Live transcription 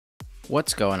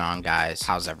What's going on, guys?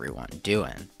 How's everyone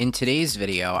doing? In today's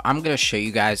video, I'm going to show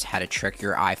you guys how to trick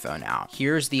your iPhone out.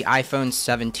 Here's the iPhone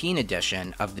 17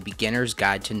 edition of the Beginner's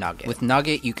Guide to Nugget. With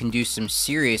Nugget, you can do some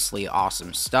seriously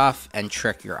awesome stuff and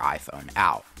trick your iPhone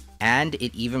out. And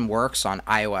it even works on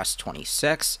iOS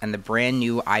 26 and the brand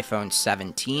new iPhone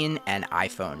 17 and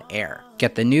iPhone Air.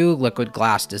 Get the new liquid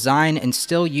glass design and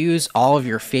still use all of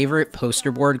your favorite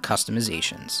poster board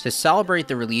customizations. To celebrate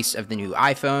the release of the new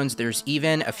iPhones, there's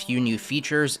even a few new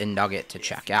features in Nugget to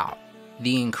check out.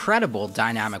 The incredible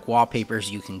dynamic wallpapers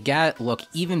you can get look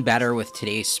even better with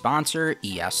today's sponsor,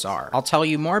 ESR. I'll tell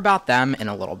you more about them in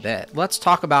a little bit. Let's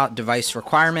talk about device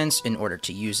requirements in order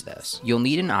to use this. You'll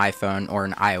need an iPhone or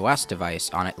an iOS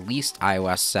device on at least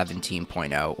iOS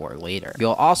 17.0 or later.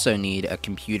 You'll also need a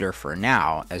computer for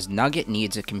now, as Nugget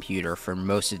needs a computer for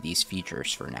most of these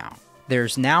features for now.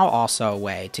 There's now also a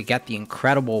way to get the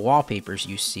incredible wallpapers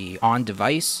you see on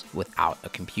device without a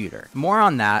computer. More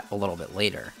on that a little bit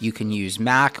later. You can use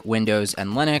Mac, Windows, and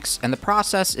Linux, and the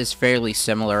process is fairly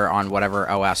similar on whatever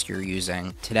OS you're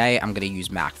using. Today, I'm going to use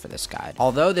Mac for this guide.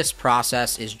 Although this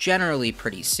process is generally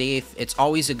pretty safe, it's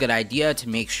always a good idea to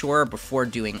make sure before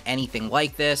doing anything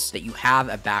like this that you have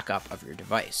a backup of your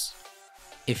device.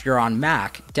 If you're on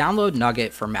Mac, download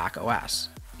Nugget for Mac OS.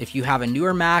 If you have a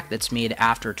newer Mac that's made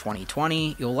after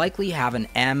 2020, you'll likely have an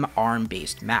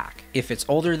ARM-based Mac. If it's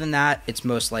older than that, it's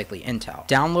most likely Intel.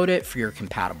 Download it for your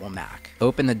compatible Mac.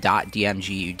 Open the .dmg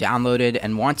you downloaded,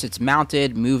 and once it's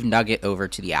mounted, move Nugget over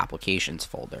to the Applications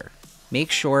folder. Make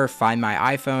sure Find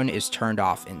My iPhone is turned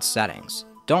off in Settings.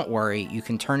 Don't worry, you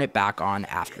can turn it back on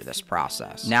after this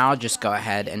process. Now just go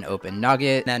ahead and open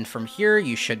Nugget, then from here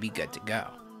you should be good to go.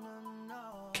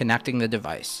 Connecting the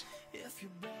device.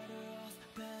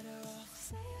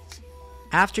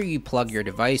 After you plug your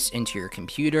device into your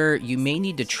computer, you may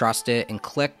need to trust it and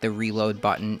click the reload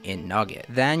button in Nugget.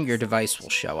 Then your device will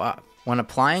show up. When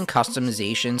applying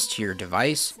customizations to your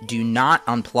device, do not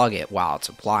unplug it while it's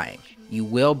applying. You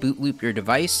will boot loop your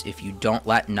device if you don't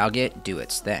let Nugget do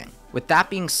its thing. With that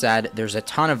being said, there's a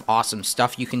ton of awesome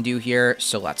stuff you can do here,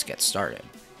 so let's get started.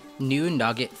 New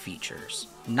Nugget features.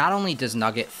 Not only does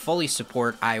Nugget fully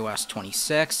support iOS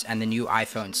 26 and the new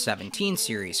iPhone 17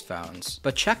 series phones,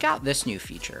 but check out this new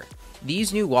feature.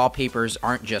 These new wallpapers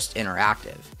aren't just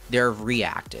interactive, they're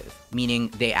reactive, meaning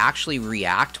they actually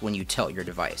react when you tilt your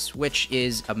device, which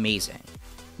is amazing.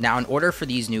 Now, in order for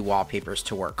these new wallpapers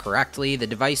to work correctly, the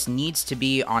device needs to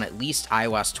be on at least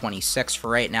iOS 26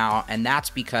 for right now, and that's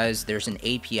because there's an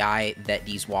API that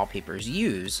these wallpapers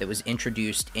use that was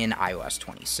introduced in iOS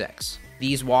 26.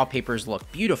 These wallpapers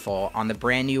look beautiful on the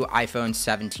brand new iPhone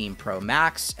 17 Pro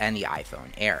Max and the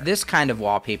iPhone Air. This kind of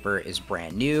wallpaper is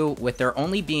brand new, with there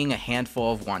only being a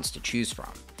handful of ones to choose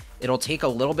from. It'll take a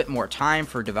little bit more time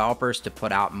for developers to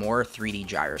put out more 3D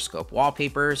gyroscope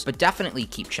wallpapers, but definitely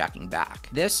keep checking back.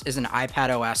 This is an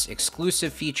iPadOS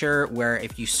exclusive feature where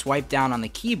if you swipe down on the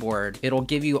keyboard, it'll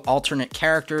give you alternate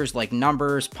characters like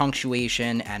numbers,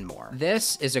 punctuation, and more.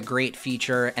 This is a great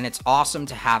feature, and it's awesome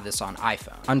to have this on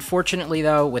iPhone. Unfortunately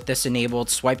though, with this enabled,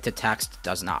 swipe to text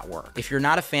does not work. If you're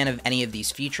not a fan of any of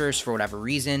these features for whatever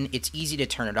reason, it's easy to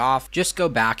turn it off. Just go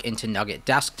back into Nugget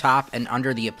Desktop and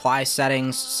under the Apply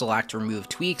settings, select Remove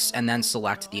Tweaks, and then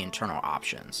select the internal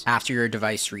options. After your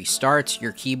device restarts,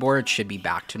 your keyboard should be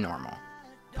back to normal.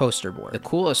 Posterboard, the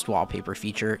coolest wallpaper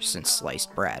feature since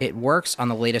sliced bread. It works on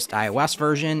the latest iOS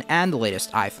version and the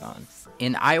latest iPhone.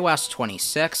 In iOS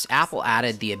 26, Apple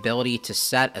added the ability to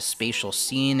set a spatial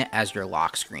scene as your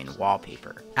lock screen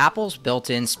wallpaper. Apple's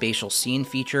built-in spatial scene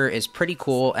feature is pretty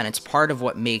cool, and it's part of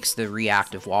what makes the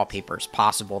reactive wallpapers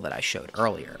possible that I showed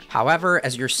earlier. However,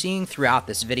 as you're seeing throughout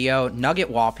this video, Nugget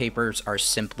wallpapers are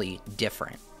simply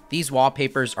different. These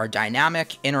wallpapers are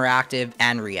dynamic, interactive,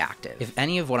 and reactive. If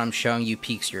any of what I'm showing you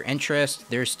piques your interest,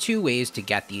 there's two ways to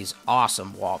get these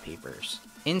awesome wallpapers.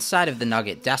 Inside of the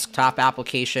Nugget desktop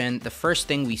application, the first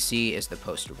thing we see is the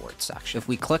Posterboard section. If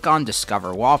we click on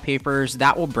Discover Wallpapers,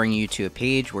 that will bring you to a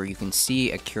page where you can see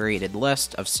a curated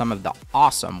list of some of the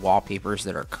awesome wallpapers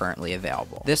that are currently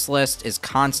available. This list is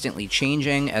constantly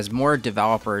changing as more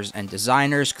developers and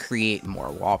designers create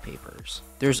more wallpapers.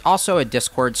 There's also a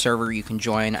Discord server you can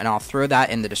join, and I'll throw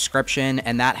that in the description,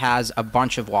 and that has a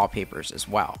bunch of wallpapers as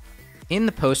well. In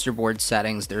the Posterboard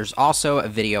settings, there's also a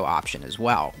video option as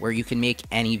well, where you can make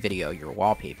any video your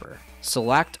wallpaper.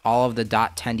 Select all of the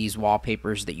 .tendies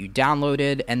wallpapers that you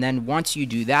downloaded, and then once you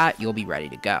do that, you'll be ready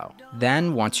to go.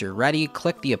 Then, once you're ready,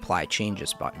 click the Apply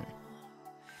Changes button.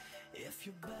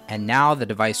 And now the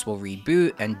device will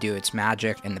reboot and do its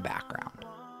magic in the background.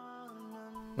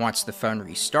 Once the phone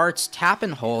restarts, tap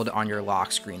and hold on your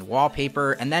lock screen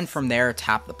wallpaper, and then from there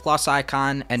tap the plus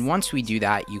icon, and once we do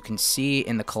that, you can see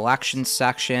in the collections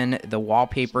section the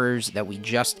wallpapers that we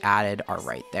just added are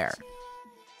right there.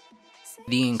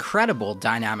 The incredible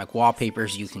dynamic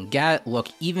wallpapers you can get look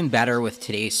even better with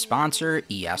today's sponsor,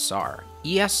 ESR.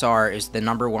 ESR is the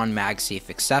 #1 MagSafe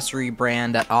accessory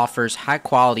brand that offers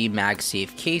high-quality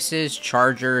MagSafe cases,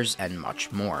 chargers, and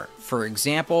much more. For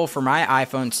example, for my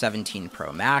iPhone 17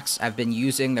 Pro Max, I've been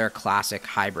using their classic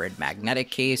hybrid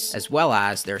magnetic case as well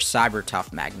as their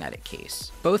CyberTough magnetic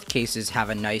case. Both cases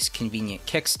have a nice convenient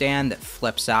kickstand that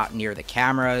flips out near the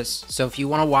cameras, so if you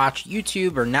want to watch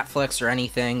YouTube or Netflix or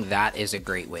anything, that is a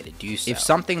great way to do so. If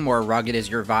something more rugged is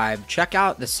your vibe, check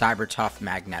out the CyberTough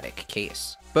magnetic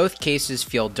case. Both cases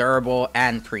feel durable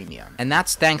and premium, and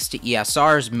that's thanks to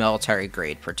ESR's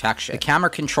military-grade protection. The camera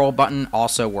control button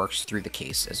also works through the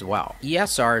case as well.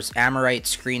 ESR's Amorite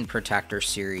screen protector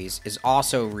series is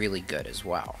also really good as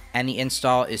well, and the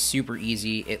install is super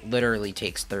easy. It literally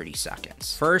takes 30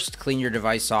 seconds. First, clean your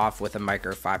device off with a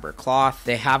microfiber cloth.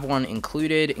 They have one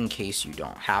included in case you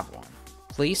don't have one.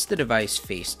 Place the device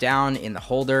face down in the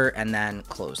holder and then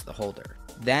close the holder.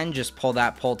 Then just pull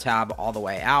that pull tab all the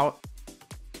way out.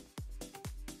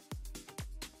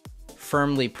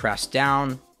 Firmly press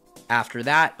down. After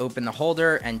that, open the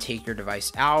holder and take your device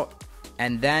out,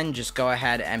 and then just go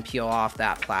ahead and peel off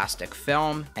that plastic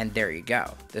film, and there you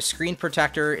go. The screen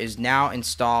protector is now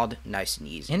installed nice and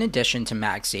easy. In addition to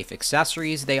MagSafe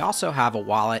accessories, they also have a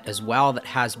wallet as well that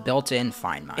has built-in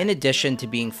Find My. In addition to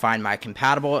being Find My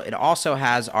compatible, it also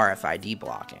has RFID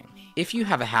blocking. If you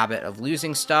have a habit of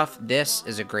losing stuff, this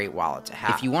is a great wallet to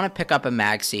have. If you want to pick up a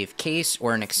MagSafe case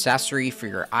or an accessory for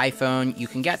your iPhone, you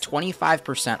can get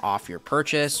 25% off your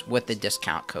purchase with the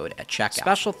discount code at checkout.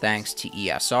 Special thanks to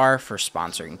ESR for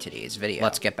sponsoring today's video.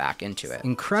 Let's get back into it.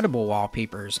 Incredible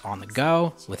wallpapers on the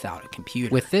go without a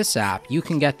computer. With this app, you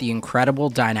can get the incredible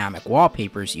dynamic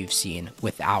wallpapers you've seen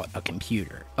without a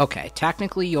computer. Okay,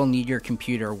 technically you'll need your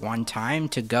computer one time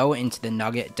to go into the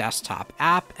Nugget desktop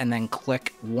app and then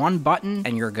click one button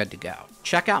and you're good to go.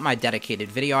 Check out my dedicated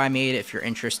video I made if you're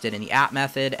interested in the app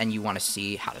method and you want to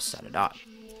see how to set it up.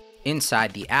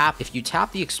 Inside the app, if you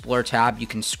tap the Explore tab, you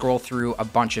can scroll through a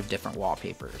bunch of different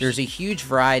wallpapers. There's a huge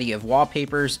variety of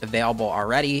wallpapers available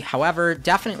already. However,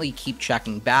 definitely keep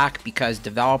checking back because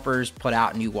developers put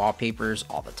out new wallpapers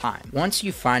all the time. Once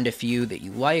you find a few that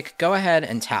you like, go ahead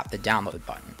and tap the download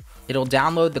button. It'll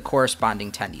download the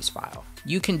corresponding Tendies file.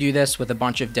 You can do this with a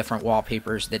bunch of different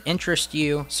wallpapers that interest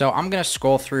you, so I'm going to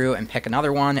scroll through and pick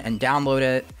another one and download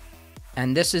it.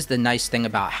 And this is the nice thing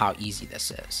about how easy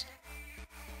this is.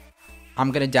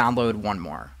 I'm going to download one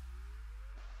more.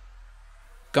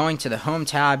 Going to the Home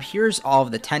tab, here's all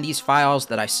of the Tendies files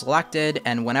that I selected,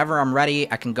 and whenever I'm ready,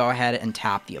 I can go ahead and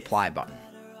tap the Apply button.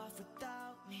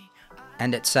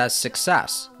 And it says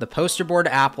success. The Posterboard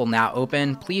app will now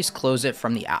open. Please close it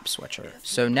from the app switcher.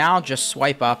 So now just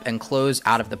swipe up and close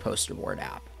out of the Posterboard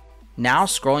app. Now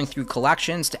scrolling through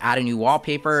collections to add a new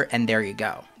wallpaper, and there you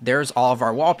go. There's all of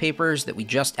our wallpapers that we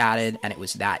just added, and it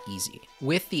was that easy.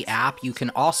 With the app, you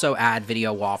can also add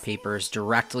video wallpapers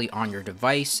directly on your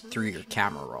device through your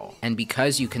camera roll. And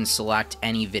because you can select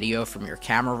any video from your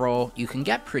camera roll, you can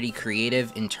get pretty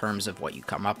creative in terms of what you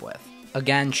come up with.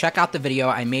 Again, check out the video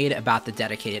I made about the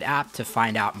dedicated app to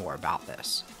find out more about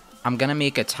this. I'm gonna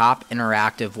make a top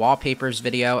interactive wallpapers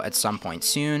video at some point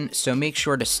soon, so make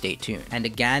sure to stay tuned. And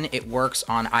again, it works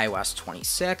on iOS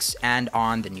 26 and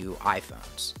on the new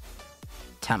iPhones.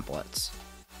 Templates.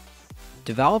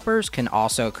 Developers can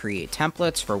also create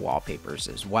templates for wallpapers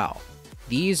as well.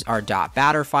 These are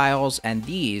 .batter files, and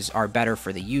these are better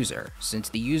for the user, since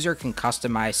the user can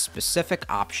customize specific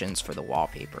options for the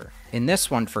wallpaper. In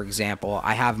this one, for example,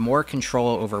 I have more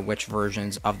control over which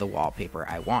versions of the wallpaper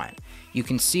I want. You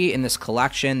can see in this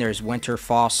collection, there's winter,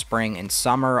 fall, spring, and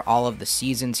summer, all of the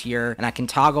seasons here, and I can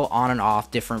toggle on and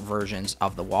off different versions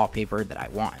of the wallpaper that I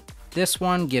want. This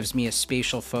one gives me a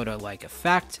spatial photo-like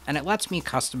effect, and it lets me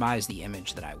customize the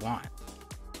image that I want.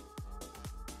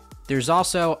 There's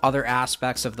also other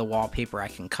aspects of the wallpaper I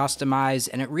can customize,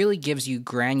 and it really gives you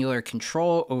granular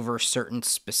control over certain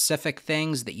specific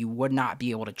things that you would not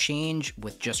be able to change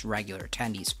with just regular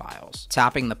Tendies files.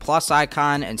 Tapping the plus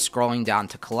icon and scrolling down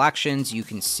to collections, you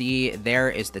can see there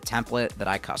is the template that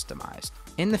I customized.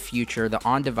 In the future, the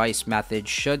on-device method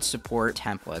should support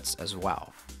templates as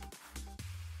well.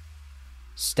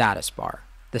 Status bar.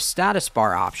 The status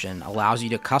bar option allows you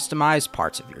to customize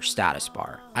parts of your status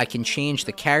bar. I can change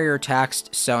the carrier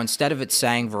text, so instead of it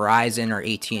saying Verizon or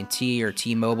AT&T or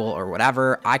T-Mobile or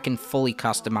whatever, I can fully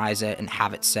customize it and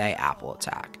have it say Apple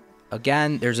Attack.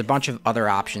 Again, there's a bunch of other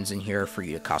options in here for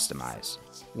you to customize.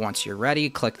 Once you're ready,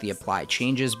 click the Apply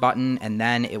Changes button, and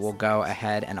then it will go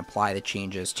ahead and apply the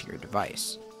changes to your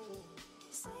device.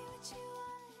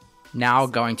 Now,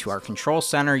 going to our control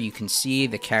center, you can see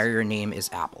the carrier name is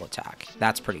Apple Attack.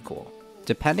 That's pretty cool.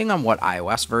 Depending on what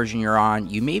iOS version you're on,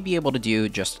 you may be able to do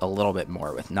just a little bit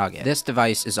more with Nugget. This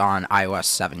device is on iOS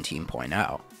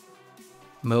 17.0.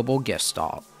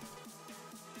 MobileGestalt.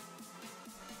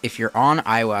 If you're on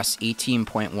iOS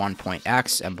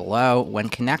 18.1.x and below, when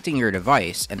connecting your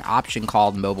device, an option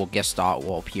called MobileGestalt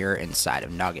will appear inside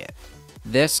of Nugget.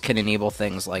 This can enable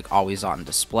things like always-on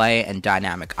display and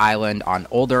dynamic island on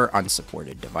older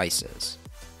unsupported devices.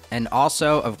 And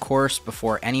also, of course,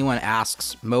 before anyone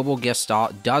asks,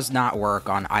 MobileGestalt does not work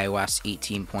on iOS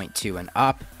 18.2 and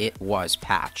up. It was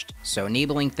patched. So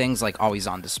enabling things like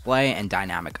always-on display and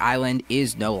dynamic island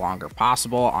is no longer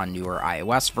possible on newer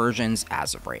iOS versions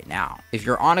as of right now. If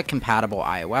you're on a compatible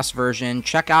iOS version,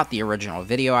 check out the original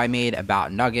video I made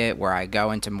about Nugget where I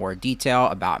go into more detail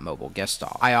about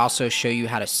MobileGestalt. I also show you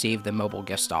how to save the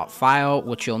MobileGestalt file,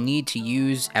 which you'll need to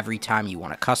use every time you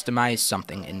want to customize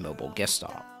something in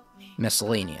MobileGestalt.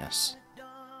 Miscellaneous.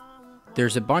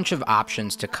 There's a bunch of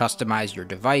options to customize your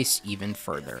device even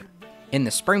further. In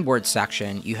the Springboard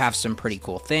section, you have some pretty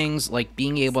cool things like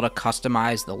being able to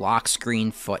customize the lock screen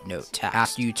footnote text.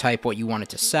 After you type what you want it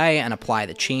to say and apply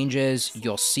the changes,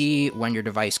 you'll see when your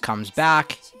device comes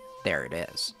back, there it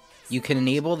is. You can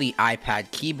enable the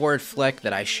iPad keyboard flick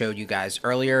that I showed you guys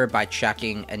earlier by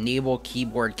checking Enable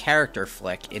Keyboard Character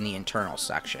Flick in the internal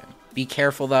section. Be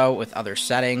careful though with other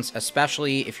settings,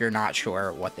 especially if you're not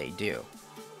sure what they do.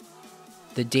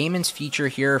 The daemons feature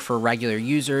here for regular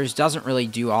users doesn't really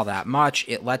do all that much.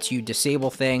 It lets you disable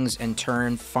things and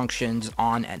turn functions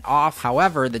on and off.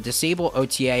 However, the disable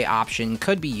OTA option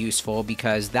could be useful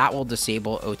because that will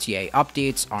disable OTA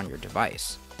updates on your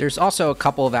device. There's also a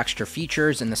couple of extra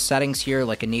features in the settings here,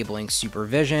 like enabling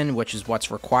supervision, which is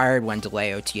what's required when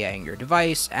delay OTAing your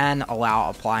device, and allow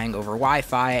applying over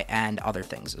Wi-Fi and other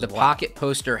things as well. The Pocket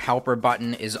Poster Helper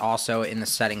button is also in the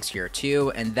settings here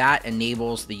too, and that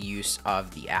enables the use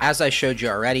of the app. As I showed you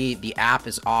already, the app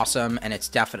is awesome, and it's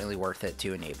definitely worth it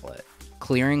to enable it.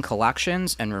 Clearing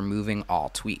collections and removing all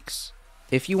tweaks.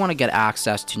 If you want to get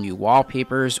access to new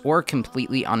wallpapers or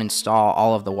completely uninstall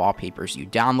all of the wallpapers you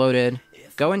downloaded,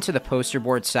 go into the poster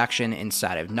board section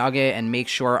inside of Nugget and make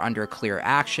sure under Clear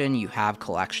Action you have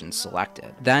Collections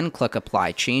selected. Then click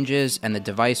Apply Changes and the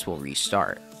device will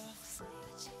restart.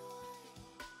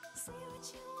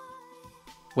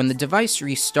 When the device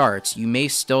restarts, you may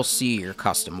still see your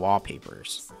custom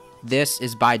wallpapers. This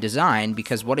is by design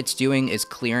because what it's doing is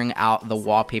clearing out the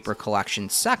wallpaper collection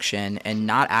section and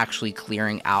not actually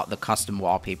clearing out the custom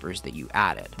wallpapers that you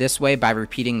added. This way, by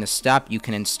repeating the step, you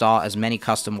can install as many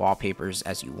custom wallpapers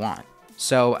as you want.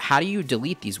 So how do you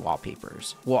delete these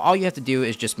wallpapers? Well, all you have to do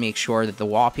is just make sure that the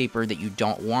wallpaper that you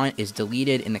don't want is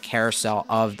deleted in the carousel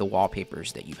of the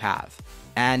wallpapers that you have.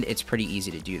 And it's pretty easy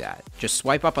to do that. Just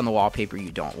swipe up on the wallpaper you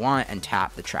don't want and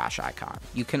tap the trash icon.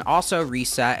 You can also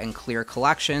reset and clear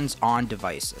collections on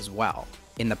device as well.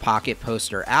 In the Pocket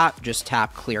Poster app, just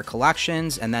tap Clear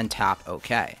Collections and then tap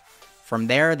OK. From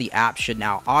there, the app should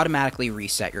now automatically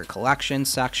reset your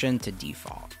collections section to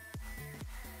default.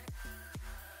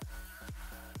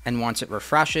 And once it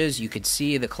refreshes, you can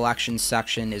see the collections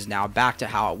section is now back to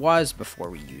how it was before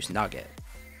we used Nugget.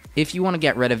 If you want to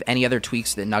get rid of any other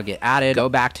tweaks that Nugget added, go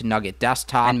back to Nugget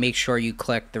Desktop and make sure you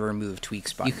click the Remove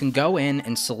Tweaks button. You can go in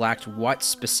and select what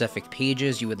specific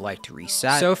pages you would like to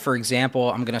reset. So for example,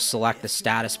 I'm going to select the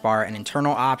status bar and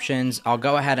internal options. I'll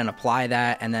go ahead and apply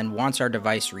that, and then once our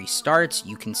device restarts,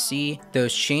 you can see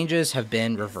those changes have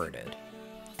been reverted.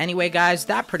 Anyway guys,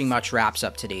 that pretty much wraps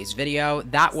up today's video.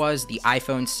 That was the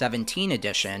iPhone 17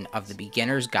 edition of the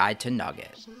Beginner's Guide to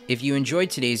Nugget. If you enjoyed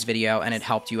today's video and it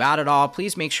helped you out at all,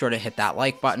 please make sure to hit that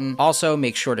like button. Also,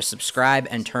 make sure to subscribe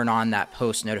and turn on that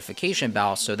post notification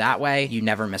bell so that way you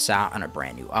never miss out on a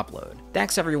brand new upload.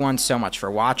 Thanks everyone so much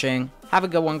for watching. Have a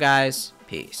good one guys.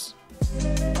 Peace.